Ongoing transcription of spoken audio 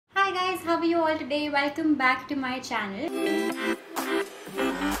Hi guys, how are you all today? Welcome back to my channel.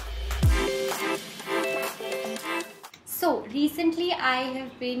 So recently I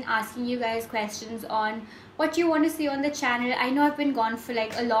have been asking you guys questions on what you want to see on the channel. I know I've been gone for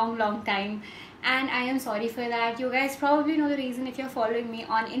like a long time and I am sorry for that. You guys probably know the reason if you're following me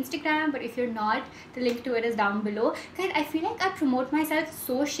on Instagram, but if you're not, the link to it is down below. Guys, I feel like I promote myself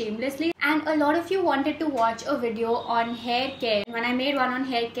so shamelessly, and a lot of you wanted to watch a video on hair care. When I made one on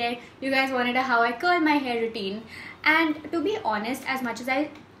hair care, you guys wanted a how I curl my hair routine. And to be honest, as much as I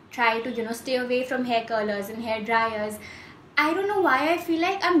try to stay away from hair curlers and hair dryers, I don't know why I feel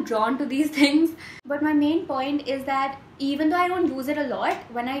like I'm drawn to these things. But my main point is that even though I don't use it a lot,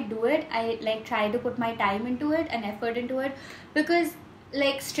 when I do it, I like try to put my time into it and effort into it, because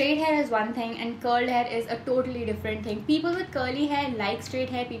like straight hair is one thing and curled hair is a totally different thing. People with curly hair like straight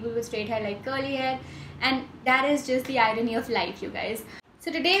hair, people with straight hair like curly hair, and that is just the irony of life, you guys.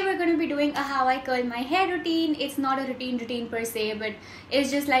 So today we're going to be doing a how I curl my hair routine. It's not a routine per se, but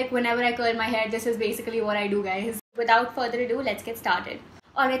it's just like whenever I curl my hair, this is basically what I do, guys. Without further ado, let's get started.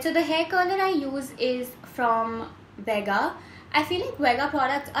 Alright, so the hair curler I use is from Vega. I feel like Vega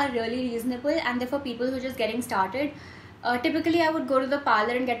products are really reasonable and they're for people who are just getting started. Typically I would go to the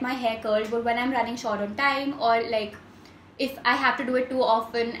parlor and get my hair curled, but when I'm running short on time, or like if I have to do it too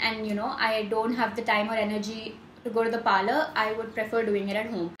often and I don't have the time or energy to go to the parlor, I would prefer doing it at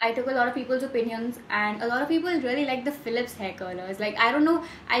home. I took a lot of people's opinions and a lot of people really like the Philips hair curlers. Like I don't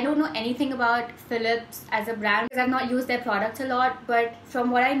know anything about Philips as a brand because I've not used their products a lot, but from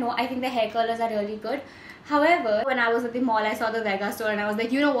what I know, I think the hair curlers are really good. However, when I was at the mall, I saw the Vega store and I was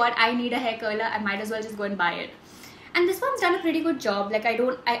like, you know what, I need a hair curler, I might as well just go and buy it. And this one's done a pretty good job. Like I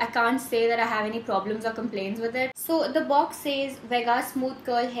can't say that I have any problems or complaints with it. So the box says Vega Smooth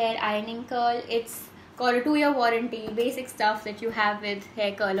Curl Hair Ironing Curl. It's got a 2-year warranty, basic stuff that you have with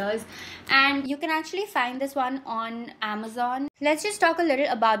hair curlers, and you can actually find this one on Amazon. Let's just talk a little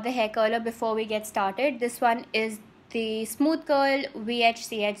about the hair curler before we get started. This one is the Smooth Curl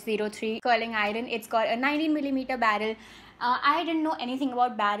VHCH03 curling iron. It's got a 19mm barrel. I didn't know anything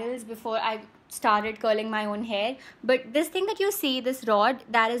about barrels before I started curling my own hair, but this thing that you see, this rod,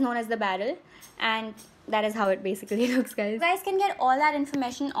 that is known as the barrel, and that is how it basically looks, guys. You guys can get all that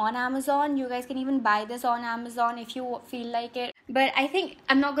information on Amazon. You guys can even buy this on Amazon if you feel like it. But I think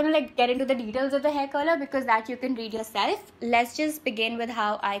I'm not gonna get into the details of the hair curler because that you can read yourself. Let's just begin with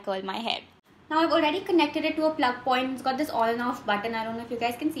how I curl my hair. Now I've already connected it to a plug point. It's got this on and off button. I don't know if you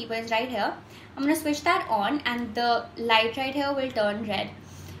guys can see, but it's right here. I'm gonna switch that on and the light right here will turn red.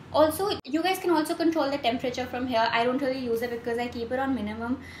 Also, you guys can also control the temperature from here. I don't really use it because I keep it on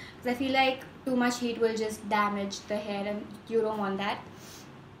minimum because I feel like too much heat will just damage the hair and you don't want that.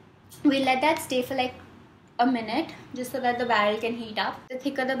 We'll let that stay for like a minute just so that the barrel can heat up. The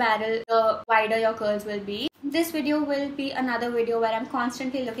thicker the barrel, the wider your curls will be. This video will be another video where I'm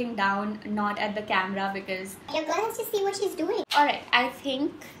constantly looking down, not at the camera, because you're glad to see what she's doing. Alright, I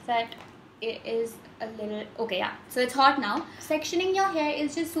think that it is a little okay. Yeah, so it's hot now. Sectioning your hair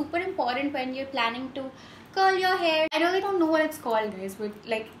is just super important when you're planning to curl your hair. I really don't know what it's called, guys, but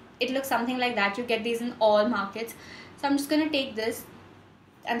like it looks something like that. You get these in all markets. So I'm just gonna take this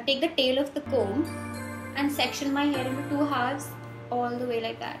and take the tail of the comb and section my hair into 2 halves all the way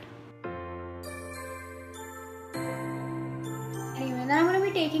like that. Anyway, then I'm gonna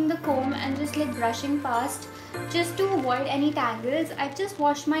be taking the comb and just like brushing past just to avoid any tangles. I've just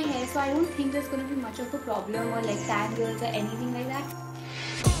washed my hair, so I don't think there's going to be much of a problem or like tangles or anything like that.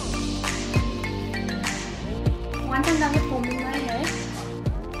 Once I'm done with combing my hair,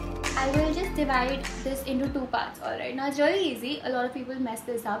 I will just divide this into 2 parts. Alright, now it's really easy. A lot of people mess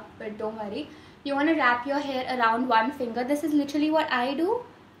this up, but don't worry. You want to wrap your hair around one finger. This is literally what I do.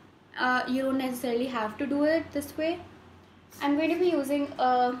 You don't necessarily have to do it this way. I'm going to be using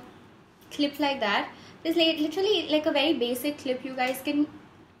a clip like that. This is literally like a very basic clip. You guys can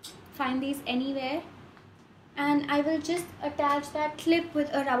find these anywhere. And I will just attach that clip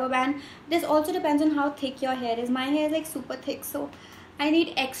with a rubber band. This also depends on how thick your hair is. My hair is like super thick, so I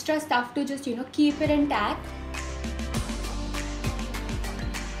need extra stuff to just keep it intact.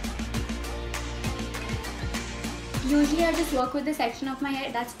 Usually I just work with the section of my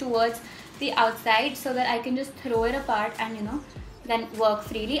hair that's towards the outside so that I can just throw it apart and then work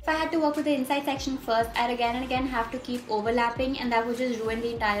freely. If I had to work with the inside section first, I'd again and again have to keep overlapping and that would just ruin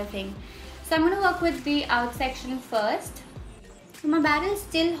the entire thing. So I'm going to work with the out section first. So my barrel is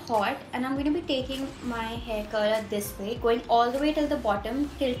still hot and I'm going to be taking my hair curler this way, going all the way till the bottom,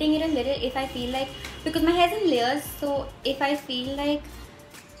 tilting it a little if I feel like, because my hair's in layers, so if I feel like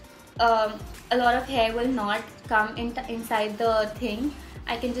a lot of hair will not come inside the thing,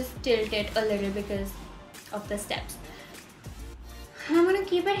 I can just tilt it a little because of the steps. I'm gonna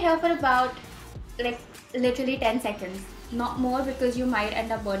keep it here for about like literally 10 seconds, not more, because you might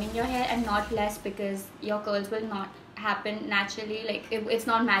end up burning your hair, and not less because your curls will not happen naturally. Like it's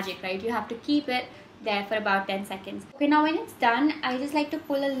not magic, right? You have to keep it there for about 10 seconds. Okay, now when it's done, I just like to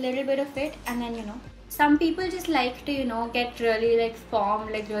pull a little bit of it, and then some people just like to get really like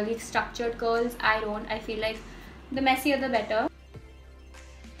formed, like really structured curls. I don't. I feel like the messier the better.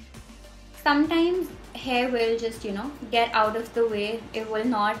 Sometimes hair will just get out of the way. It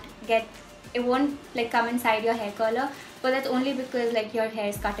won't like come inside your hair curler, but that's only because like your hair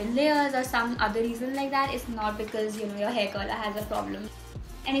is cut in layers or some other reason like that. It's not because your hair curler has a problem.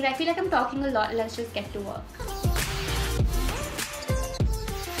 Anyway, I feel like I'm talking a lot. Let's just get to work.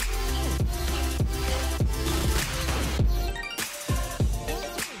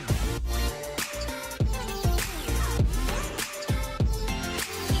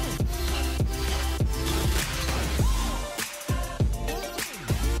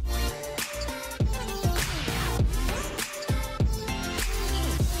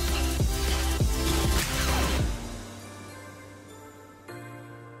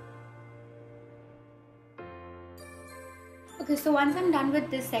 Okay, so once I'm done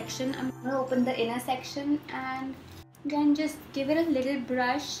with this section, I'm going to open the inner section and then just give it a little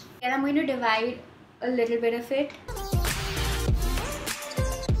brush. And I'm going to divide a little bit of it.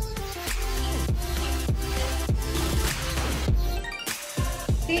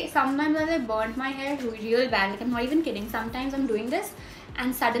 See, sometimes I burnt my hair real bad. Like, I'm not even kidding. Sometimes I'm doing this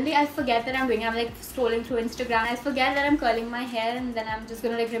and suddenly I forget that I'm doing it. I'm like scrolling through Instagram. I forget that I'm curling my hair, and then I'm just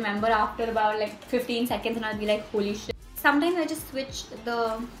going to like remember after about like 15 seconds and I'll be like, holy shit. Sometimes I just switch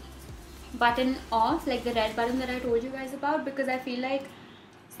the button off, like the red button that I told you guys about, because I feel like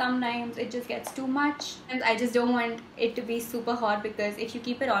sometimes it just gets too much and I just don't want it to be super hot, because if you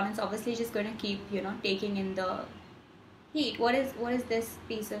keep it on, it's obviously just going to keep taking in the heat. What is this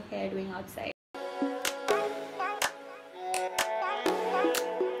piece of hair doing outside?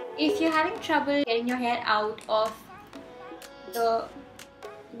 If you're having trouble getting your hair out of the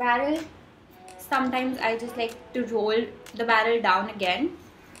barrel, sometimes I just like to roll the barrel down again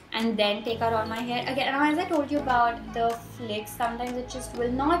and then take out all my hair again. Now, as I told you about the flicks, sometimes it just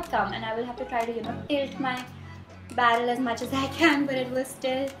will not come and I will have to try to tilt my barrel as much as I can, but it will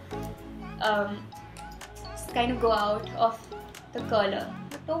still just kind of go out of the curler.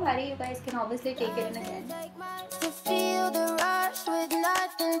 But don't worry, you guys can obviously take it in again. To feel the rush with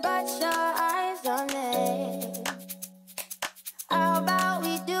nothing but your eyes on it. How about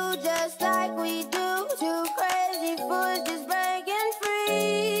we do just like we do? Too crazy for just breaking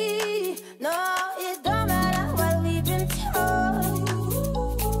free. No, it don't matter what we've been told.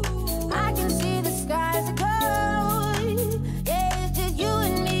 I can see the skies are gold. Yeah, it's just you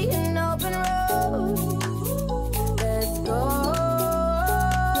and me, an open road. Let's go.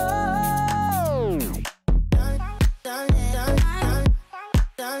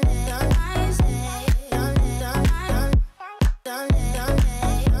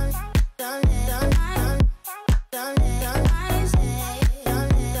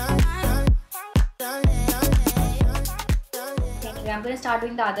 I'm going to start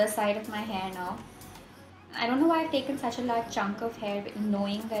doing the other side of my hair now. I don't know why I've taken such a large chunk of hair,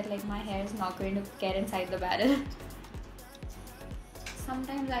 knowing that like my hair is not going to get inside the barrel.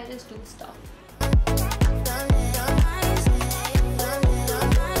 Sometimes I just do stuff.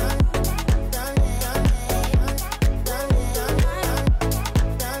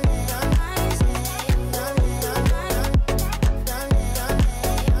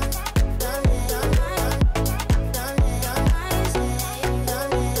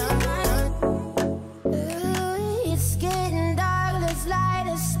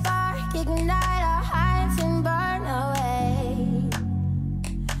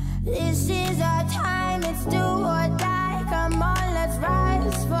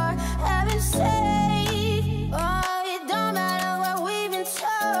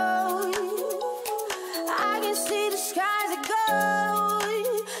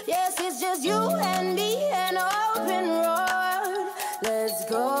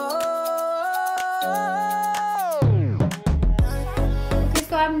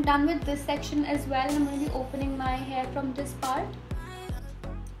 I'm done with this section as well. I'm going to be opening my hair from this part.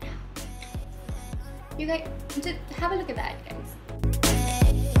 You guys, just have a look at that, guys.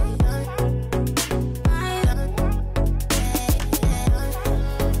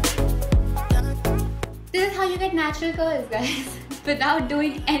 This is how you get natural curls, guys, without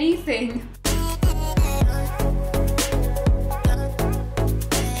doing anything.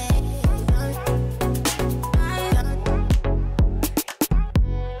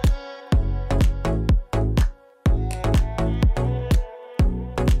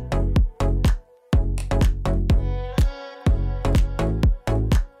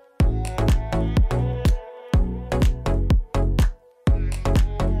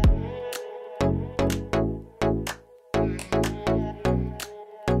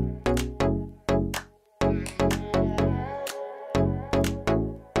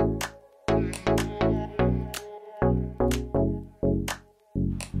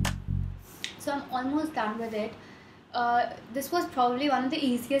 So I'm almost done with it. This was probably one of the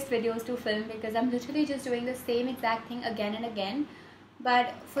easiest videos to film because I'm literally just doing the same exact thing again and again.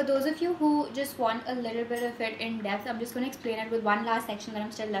 But for those of you who just want a little bit of it in depth, I'm just going to explain it with one last section that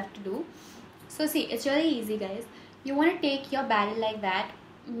I'm still left to do. So see, it's really easy, guys. You want to take your barrel like that.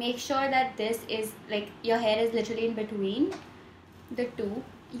 Make sure that this is like your hair is literally in between the two.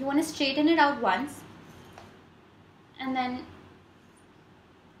 You want to straighten it out once and then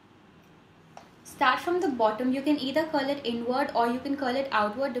start from the bottom. You can either curl it inward or you can curl it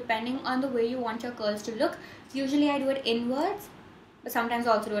outward depending on the way you want your curls to look. Usually I do it inwards, but sometimes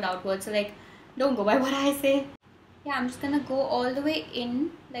I also do it outwards. So like, don't go by what I say. Yeah, I'm just gonna go all the way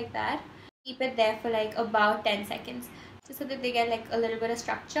in like that. Keep it there for like about 10 seconds. Just so that they get like a little bit of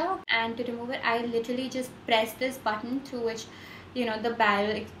structure. And to remove it, I literally just press this button through which, you know, the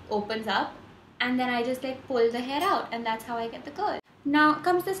barrel opens up. And then I just like pull the hair out, and that's how I get the curl. Now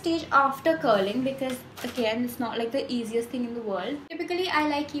comes the stage after curling, because again it's not like the easiest thing in the world. Typically I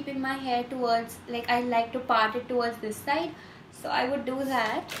like keeping my hair towards, like I like to part it towards this side, so I would do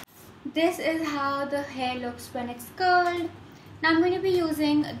that. This is how the hair looks when it's curled. Now I'm going to be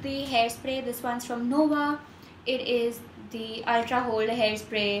using the hairspray. This one's from Nova. It is the Ultra Hold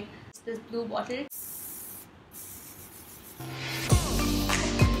hairspray. It's this blue bottle.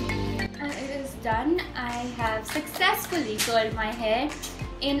 Done. I have successfully curled my hair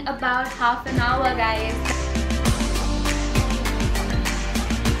in about half an hour, guys.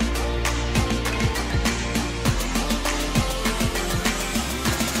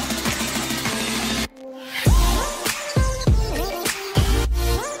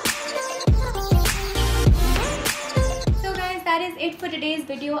 So guys, that is it for today's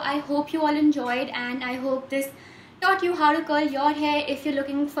video. I hope you all enjoyed, and I hope this taught you how to curl your hair if you're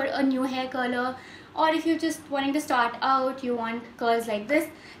looking for a new hair curler, or if you're just wanting to start out, you want curls like this.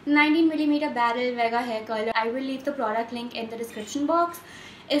 19mm barrel Vega hair curler. I will leave the product link in the description box.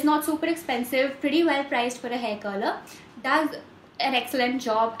 It's not super expensive, pretty well priced for a hair curler. Does an excellent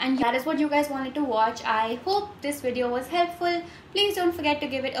job, and that is what you guys wanted to watch. I hope this video was helpful. Please don't forget to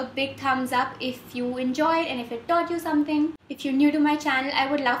give it a big thumbs up if you enjoyed and if it taught you something. If you're new to my channel,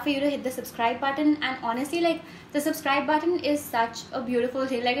 I would love for you to hit the subscribe button, and honestly, like, the subscribe button is such a beautiful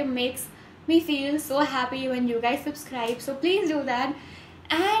thing. Like, it makes me feel so happy when you guys subscribe, so please do that.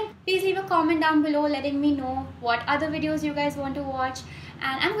 And please leave a comment down below letting me know what other videos you guys want to watch,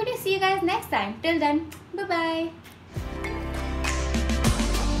 and I'm going to see you guys next time. Till then, bye bye.